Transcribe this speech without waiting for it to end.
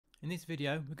In this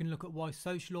video, we're going to look at why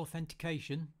social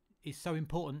authentication is so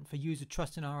important for user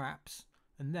trust in our apps,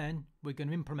 and then we're going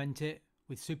to implement it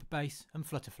with Supabase and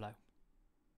Flutterflow.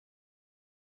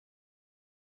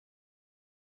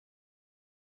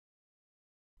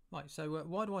 Right, so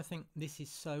why do I think this is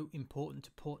so important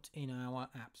to put in our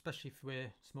app, especially if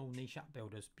we're small niche app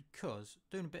builders? Because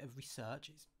doing a bit of research,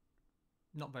 it's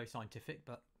not very scientific,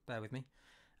 but bear with me.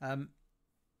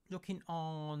 Looking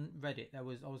on Reddit,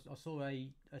 I saw a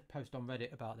post on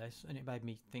Reddit about this, and it made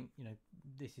me think,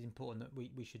 this is important, that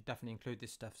we should definitely include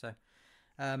this stuff. So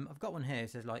I've got one here. It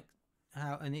says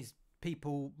and it's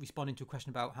people responding to a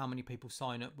question about how many people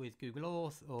sign up with Google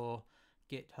Auth or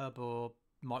GitHub or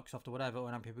Microsoft or whatever, and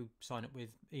how many people sign up with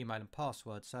email and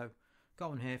password. So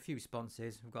got one here, a few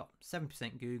responses. We've got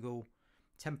 7% Google,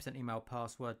 10% email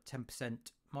password, 10%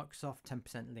 Microsoft, 10%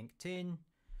 LinkedIn.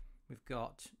 We've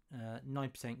got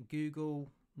 9%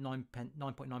 Google,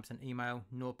 9.9% email,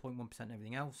 0.1%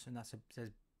 everything else, and that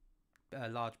says a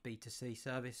large B2C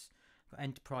service. We've got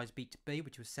enterprise B2B,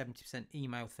 which was 70%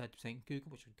 email, 30%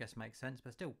 Google, which I guess makes sense,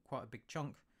 but still quite a big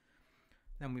chunk.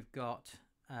 Then we've got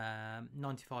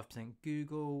 95%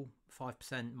 Google, 5%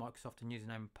 Microsoft and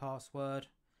username and password.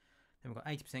 Then we've got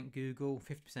 80% Google,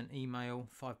 50% email,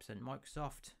 5%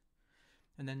 Microsoft.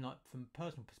 And then, from a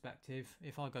personal perspective,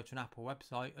 if I go to an Apple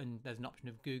website and there's an option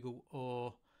of Google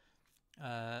or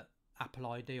Apple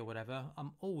ID or whatever,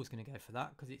 I'm always going to go for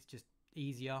that because it's just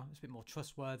easier. It's a bit more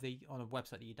trustworthy on a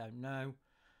website that you don't know.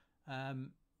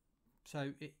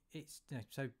 So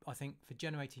I think for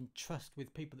generating trust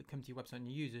with people that come to your website and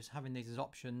your users, having these as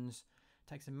options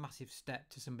takes a massive step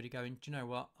to somebody going, do you know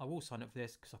what? I will sign up for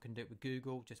this because I can do it with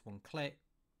Google. Just one click,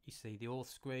 you see the auth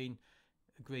screen.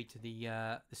 Agree to the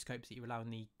scopes that you're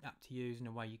allowing the app to use, and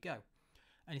away you go.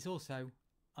 And it's also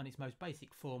on its most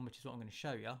basic form, which is what I'm going to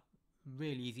show you,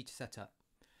 really easy to set up.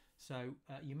 So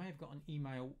you may have got an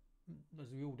email,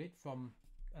 as we all did, from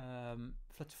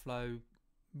Flutterflow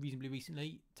reasonably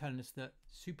recently, telling us that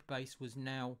Supabase was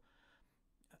now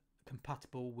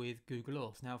compatible with Google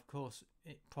Auth. Now, of course,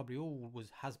 it probably always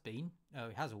has been,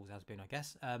 I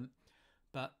guess,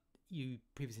 but you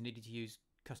previously needed to use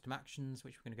custom actions,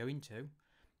 which we're going to go into,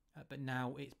 but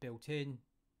now it's built in,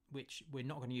 which we're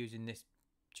not going to use in this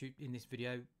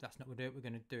video. That's not going to do it. We're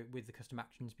going to do it with the custom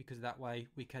actions, because that way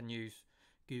we can use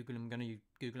Google, and I'm going to use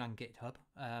Google and GitHub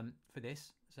for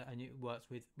this, so, and it works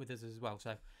with us as well.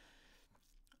 So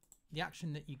the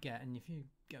action that you get, and if you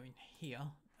go in here,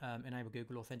 enable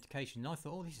Google authentication, and I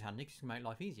thought, this is handy because it's going to make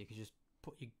life easier, because you just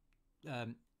put your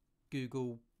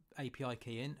Google API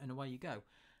key in and away you go.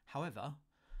 However,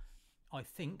 I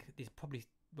think this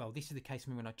is the case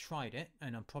for me when I tried it,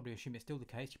 and I'm probably assuming it's still the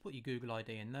case. You put your Google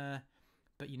ID in there,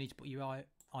 but you need to put your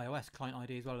iOS client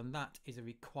ID as well, and that is a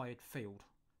required field.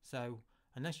 So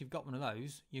unless you've got one of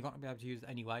those, you're not going to be able to use it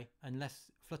anyway,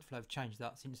 unless Flutterflow have changed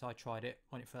that since I tried it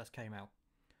when it first came out.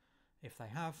 If they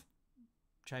have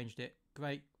changed it,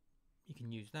 great, you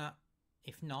can use that.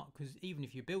 If not, because even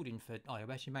if you're building for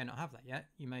iOS, you may not have that yet.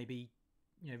 You may be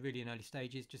really in early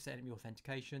stages, just setting up your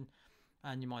authentication,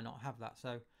 and you might not have that.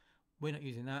 So we're not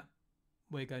using that.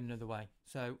 We're going another way.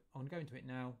 So I'm going to go into it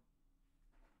now,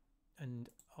 and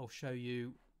I'll show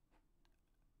you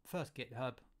first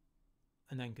GitHub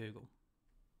and then Google.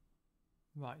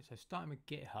 Right, so starting with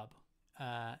GitHub,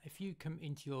 if you come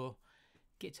into your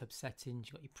GitHub settings,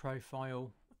 you've got your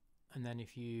profile, and then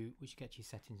which you get your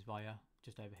settings via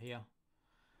just over here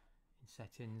in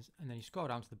settings, and then you scroll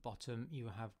down to the bottom, you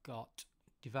have got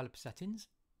developer settings,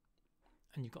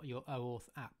 and you've got your auth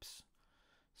apps.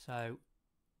 So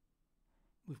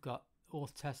we've got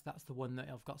auth test, that's the one that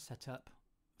I've got set up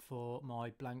for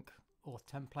my blank auth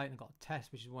template, and I've got a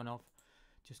test, which is one of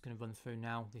just going to run through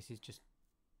now. This is just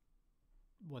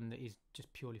one that is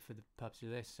just purely for the purpose of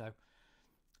this. So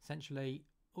essentially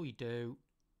all you do,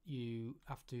 you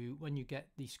have to, when you get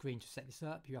the screen to set this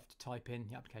up, you have to type in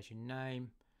the application name,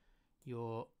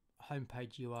 your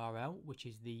homepage URL, which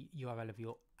is the URL of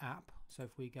your app. So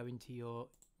if we go into your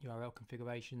URL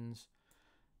configurations,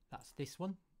 that's this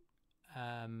one,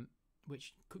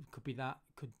 which could be that,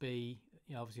 could be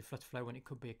obviously Flutterflow, when it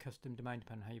could be a custom domain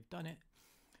depending on how you've done it.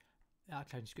 The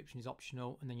cloud description is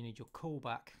optional, and then you need your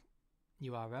callback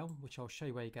URL, which I'll show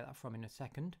you where you get that from in a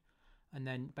second. And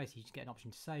then basically you just get an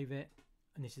option to save it,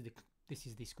 and this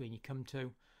is the screen you come to,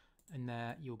 and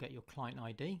there you'll get your client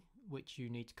ID, which you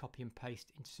need to copy and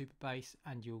paste into Supabase,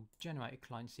 and you'll generate a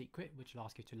client secret, which will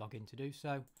ask you to log in to do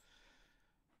so.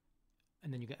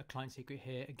 And then you get a client secret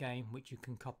here again, which you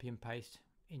can copy and paste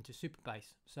into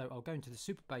Supabase. So I'll go into the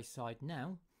Supabase side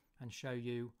now and show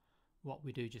you what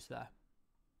we do just there.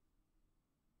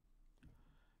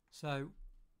 So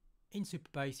in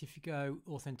Supabase, if you go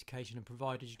authentication and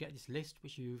providers, you get this list,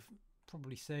 which you've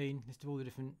probably seen, list of all the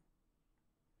different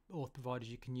auth providers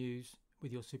you can use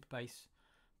with your Supabase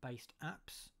based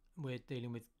apps. We're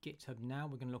dealing with GitHub now.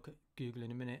 We're going to look at Google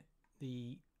in a minute.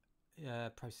 The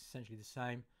process is essentially the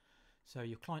same. So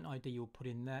your client ID you'll put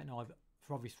in there. Now,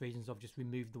 for obvious reasons, I've just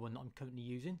removed the one that I'm currently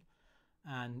using.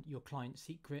 And your client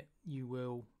secret you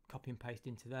will copy and paste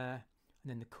into there. And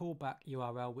then the callback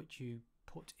URL, which you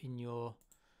put in your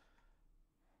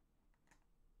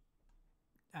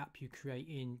app you create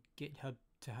in GitHub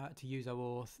to use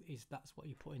OAuth, that's what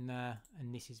you put in there,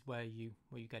 and this is where you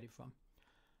get it from.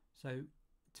 So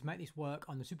to make this work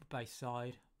on the Supabase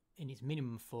side in its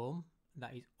minimum form,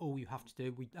 that is all you have to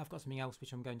do. I've got something else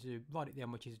which I'm going to do right at the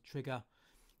end, which is a trigger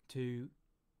to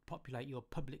populate your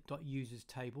public.users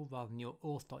table rather than your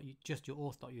just your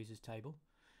auth.users table.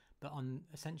 But on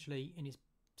essentially in its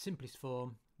simplest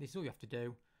form, this is all you have to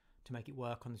do to make it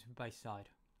work on the Supabase side.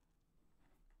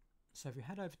 So if we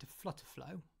head over to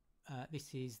Flutterflow,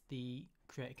 this is the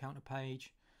create a counter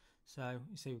page. So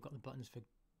you see we've got the buttons for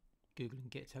Google and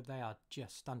GitHub. They are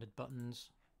just standard buttons,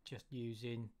 just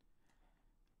using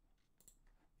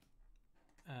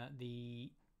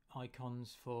the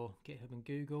icons for GitHub and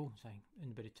Google, so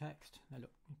in a bit of text. They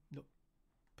look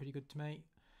pretty good to me.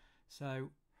 So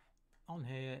on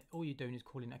here, all you're doing is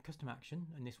calling a custom action,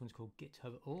 and this one's called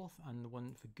GitHub Auth, and the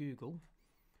one for Google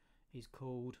is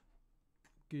called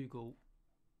Google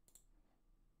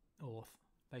Auth.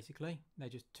 Basically, they're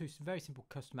just two very simple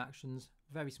custom actions,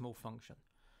 very small function.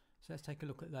 So let's take a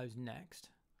look at those next.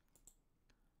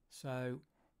 So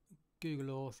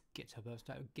Google Auth,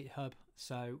 GitHub.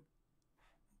 So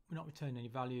we're not returning any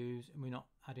values and we're not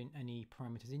adding any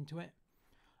parameters into it,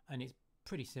 and it's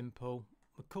pretty simple.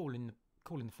 We're calling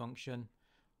the function.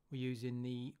 We're using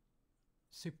the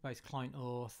Supabase client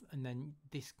auth, and then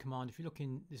this command, if you look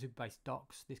in the Supabase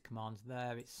docs, this command's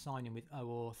there. It's signing with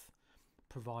OAuth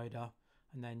provider,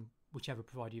 and then whichever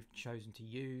provider you've chosen to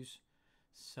use.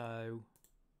 So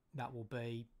that will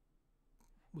be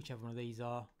whichever one of these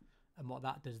are, and what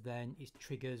that does then is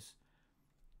triggers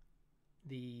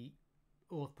the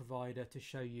auth provider to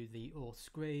show you the auth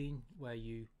screen where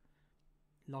you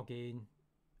log in,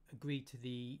 agree to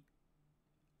the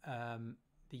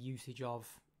usage of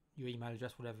your email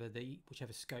address,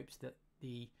 whichever scopes that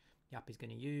the app is going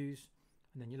to use,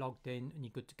 and then you're logged in and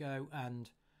you're good to go, and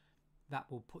that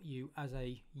will put you as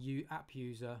a app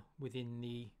user within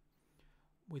the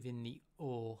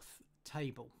auth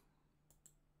table,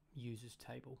 users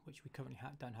table, which we currently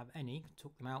don't have any.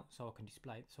 Took them out so I can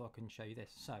display it, so I can show you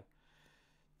this. So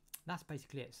that's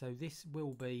basically it. So this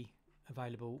will be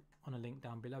available on a link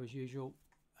down below as usual.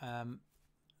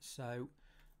 So I'm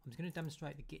just going to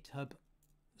demonstrate the GitHub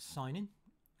sign-in,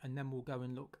 and then we'll go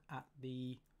and look at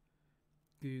the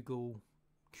Google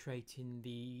creating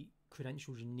the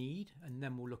credentials you need, and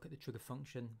then we'll look at the trigger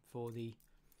function for the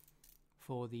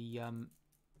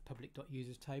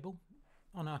public.users table.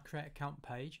 On our create account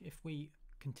page, if we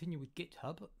continue with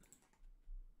GitHub,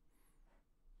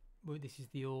 well, this is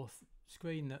the auth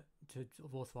screen that to sort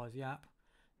of authorize the app.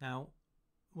 Now,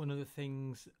 one of the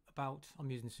things about, I'm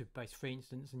using Supabase for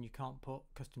instance, and you can't put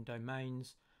custom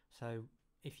domains. So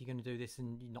if you're going to do this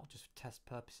and not just for test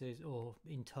purposes or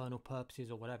internal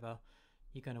purposes or whatever,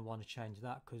 you're going to want to change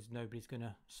that because nobody's going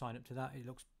to sign up to that. It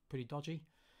looks pretty dodgy.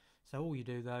 So all you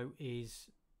do though is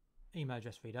email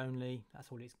address read only.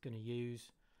 That's all it's going to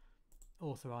use.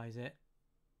 Authorize it,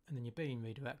 and then you're being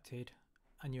redirected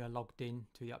and you are logged in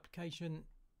to the application.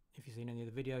 If you've seen any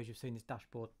of the videos, you've seen this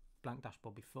dashboard, blank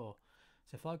dashboard before.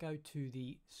 So if I go to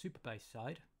the Supabase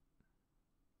side,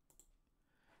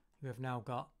 we have now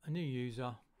got a new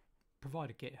user,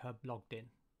 provider GitHub, logged in.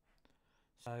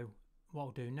 So what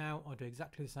I'll do now, I'll do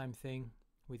exactly the same thing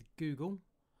with Google,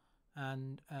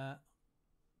 and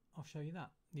I'll show you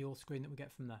that, the auth screen that we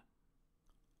get from there.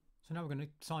 So now we're going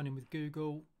to sign in with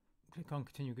Google. Click on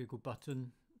continue Google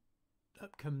button.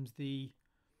 Up comes the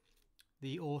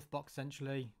auth box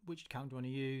essentially. Which account do you want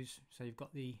to use? So you've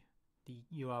got the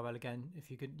URL again.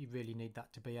 If you really need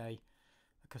that to be a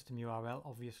custom URL,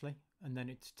 obviously, and then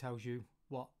it tells you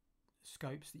what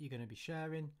scopes that you're going to be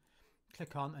sharing.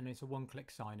 Click on, and it's a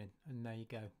one-click sign in, and there you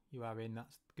go. You are in.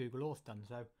 That's Google Auth done.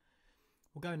 So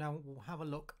we'll go now. We'll have a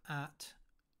look at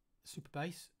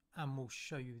Supabase, and we'll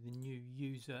show you the new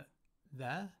user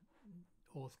there,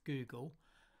 Auth Google.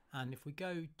 And if we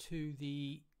go to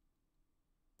the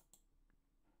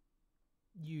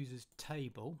users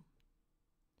table,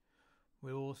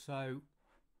 we're also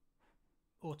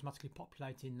automatically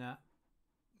populating that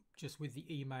just with the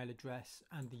email address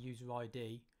and the user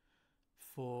ID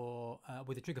for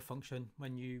with the trigger function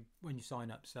when you sign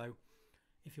up. So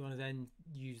If you want to then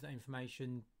use that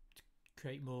information to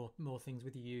create more things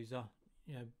with your user,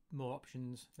 more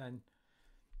options, then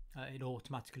it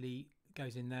automatically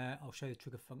goes in there. I'll show you the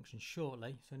trigger function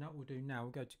shortly. So now what we'll do now,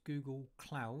 we'll go to Google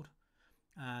Cloud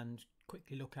and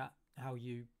quickly look at how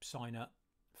you sign up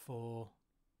to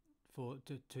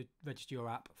register your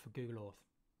app for Google Auth.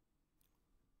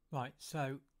 Right,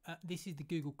 so this is the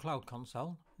Google Cloud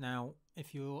Console. Now,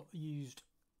 if you're used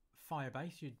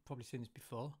Firebase, you'd probably seen this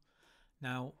before.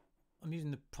 Now, I'm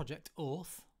using the project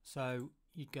auth, so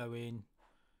you'd go in,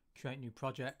 create a new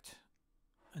project,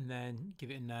 and then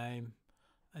give it a name,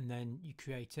 and then you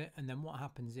create it. And then what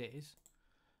happens is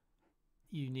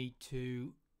you need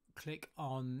to click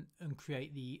on and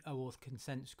create the OAuth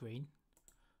consent screen,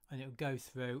 and it'll go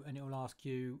through and it will ask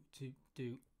you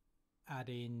to add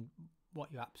in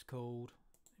what your app's called.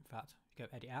 In fact, you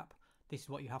go edit app. This is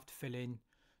what you have to fill in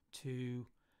to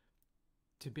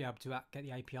be able to get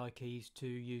the API keys to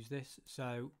use this.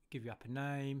 So give your app a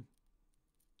name,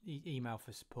 email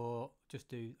for support.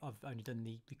 I've only done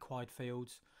the required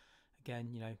fields. Again,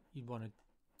 you'd want to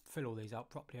fill all these out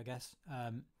properly, I guess.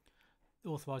 The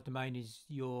authorized domain is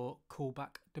your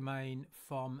callback domain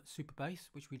from Supabase,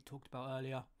 which we talked about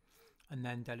earlier, and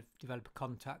then developer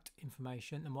contact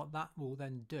information. And what that will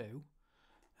then do,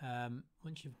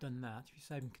 once you've done that, if you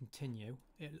save and continue,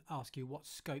 it'll ask you what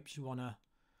scopes you want to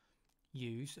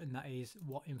use, and that is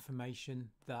what information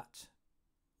that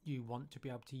you want to be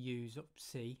able to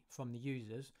see from the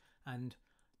users. And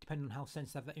depending on how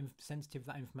sensitive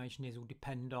that information is will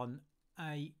depend on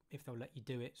A, if they'll let you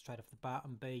do it straight off the bat,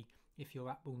 and B, if your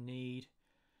app will need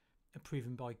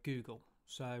approving by Google.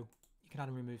 So you can add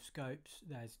and remove scopes.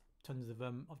 There's tons of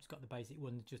them. I've just got the basic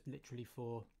one just literally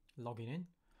for logging in.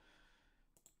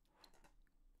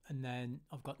 And then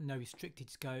I've got no restricted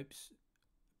scopes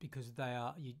because they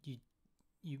are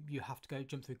you have to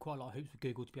jump through quite a lot of hoops with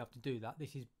Google to be able to do that.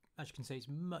 This is, as you can see, it's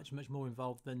much more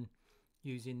involved than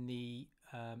using the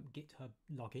GitHub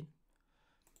login.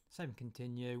 Save and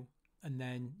continue, and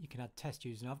then you can add test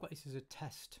users. And I've got this as a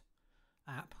test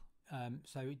app,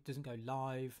 so it doesn't go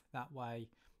live that way.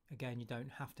 Again, you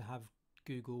don't have to have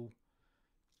Google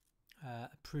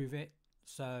approve it.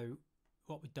 So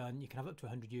what we've done, you can have up to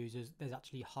 100 users. There's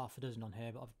actually half a dozen on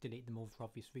here, but I've deleted them all for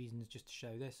obvious reasons just to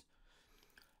show this.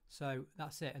 So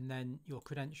that's it. And then your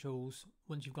credentials,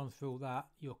 once you've gone through all that,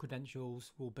 your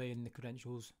credentials will be in the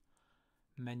credentials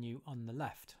menu on the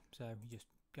left. So you just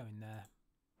go in there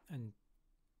and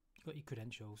you've got your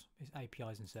credentials. It's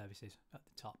APIs and services at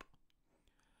the top.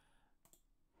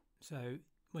 So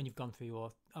when you've gone through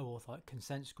your OAuth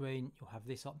consent screen, you'll have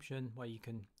this option where you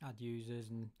can add users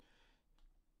and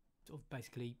sort of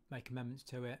basically make amendments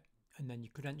to it. And then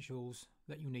your credentials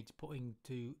that you'll need to put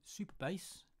into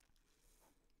Supabase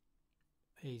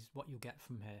is what you'll get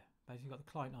from here. Basically, you've got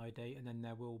the client ID, and then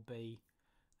there will be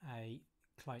a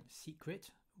client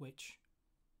secret, which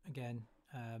again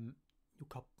you'll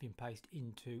copy and paste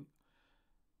into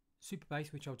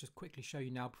Supabase, which I'll just quickly show you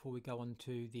now before we go on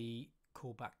to the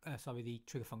the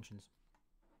trigger functions.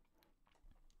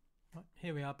 Right,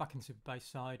 here we are back in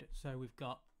Supabase side. So we've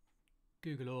got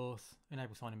Google Auth,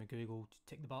 enable sign in with Google, to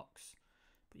tick the box.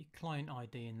 Put your client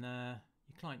ID in there,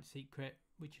 your client secret,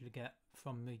 which you'll get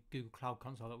from the Google Cloud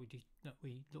Console that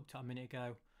we looked at a minute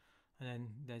ago, and then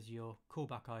there's your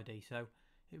callback ID. So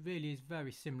it really is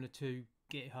very similar to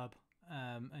GitHub,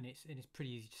 and it's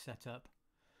pretty easy to set up.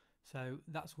 So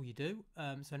that's all you do.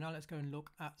 So now let's go and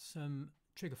look at some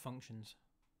trigger functions.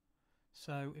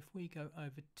 So if we go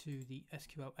over to the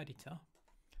SQL editor,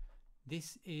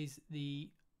 this is the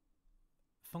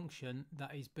function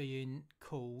that is being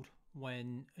called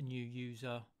when a new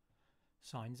user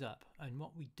signs up. And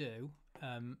what we do,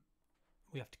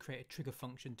 we have to create a trigger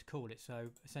function to call it.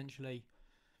 So essentially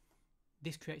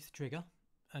this creates the trigger,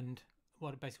 and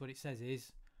basically what it says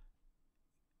is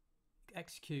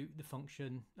execute the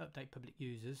function update public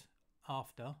users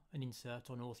after an insert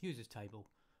on auth users table.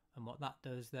 And what that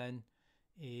does then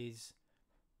is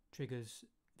triggers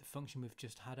the function we've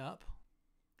just had up,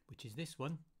 which is this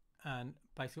one. And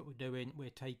basically what we're doing, we're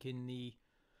taking the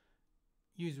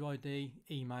user ID,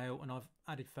 email, and I've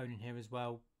added phone in here as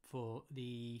well for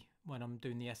when I'm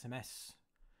doing the SMS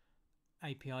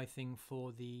API thing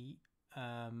for the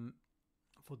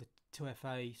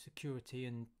 2FA security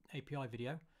and API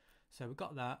video. So we've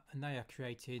got that, and they are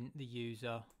creating the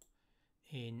user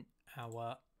in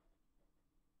our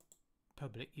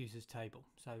public users table.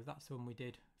 So that's the one we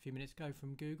did a few minutes ago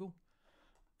from Google.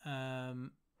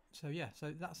 So yeah,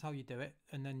 so that's how you do it.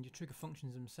 And then your trigger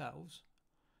functions themselves,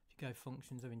 if you go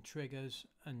functions are in triggers,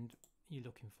 and you're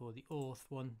looking for the auth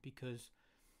one because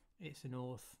it's an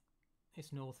auth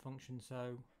it's an auth function,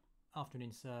 so after an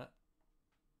insert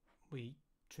we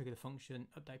trigger the function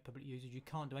update public users. You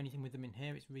can't do anything with them in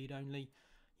here, it's read only.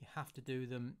 You have to do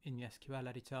them in the SQL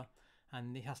editor,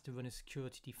 and it has to run a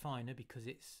security definer because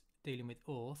it's dealing with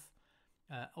auth.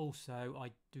 Also,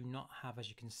 I do not have, as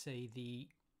you can see, the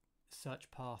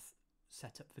search path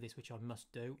set up for this, which I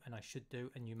must do, and I should do,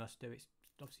 and you must do. It's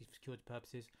obviously for security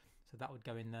purposes, so that would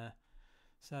go in there.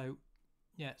 So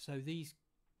yeah, so this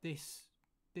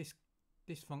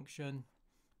function,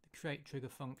 the create trigger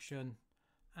function,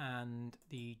 and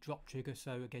the drop trigger.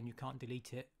 So again, you can't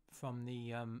delete it from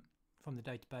the database. From the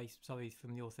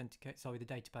the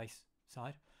database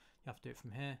side. You have to do it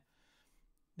from here.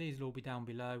 These will all be down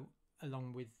below,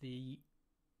 along with the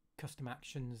custom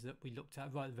actions that we looked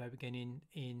at right at the very beginning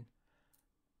in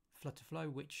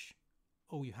Flutterflow, which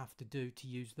all you have to do to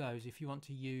use those, if you want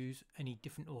to use any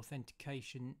different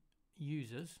authentication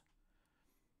users,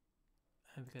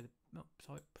 and we go to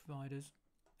providers,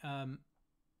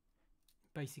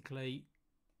 basically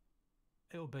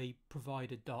it'll be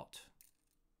provider dot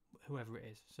whoever it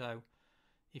is. So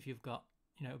if you've got,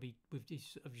 it'll be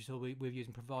we're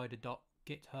using provider dot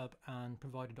GitHub and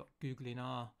provider dot Google in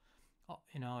our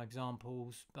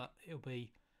examples, but it'll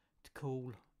be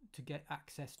to get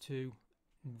access to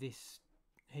this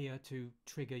here to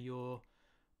trigger your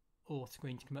auth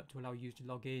screen to come up to allow you to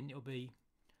log in. It'll be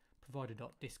provider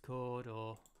dot Discord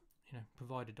or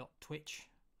provider dot Twitch,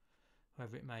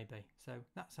 whoever it may be. So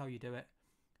that's how you do it.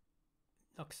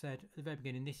 Like I said at the very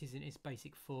beginning, this is in its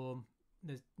basic form.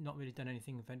 There's not really done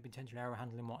anything with potential error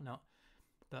handling and whatnot,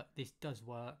 but this does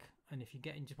work. And if you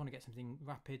just want to get something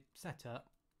rapid set up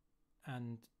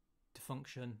and to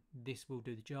function, this will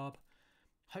do the job.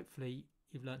 Hopefully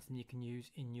you've learned something you can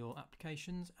use in your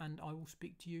applications, and I will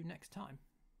speak to you next time.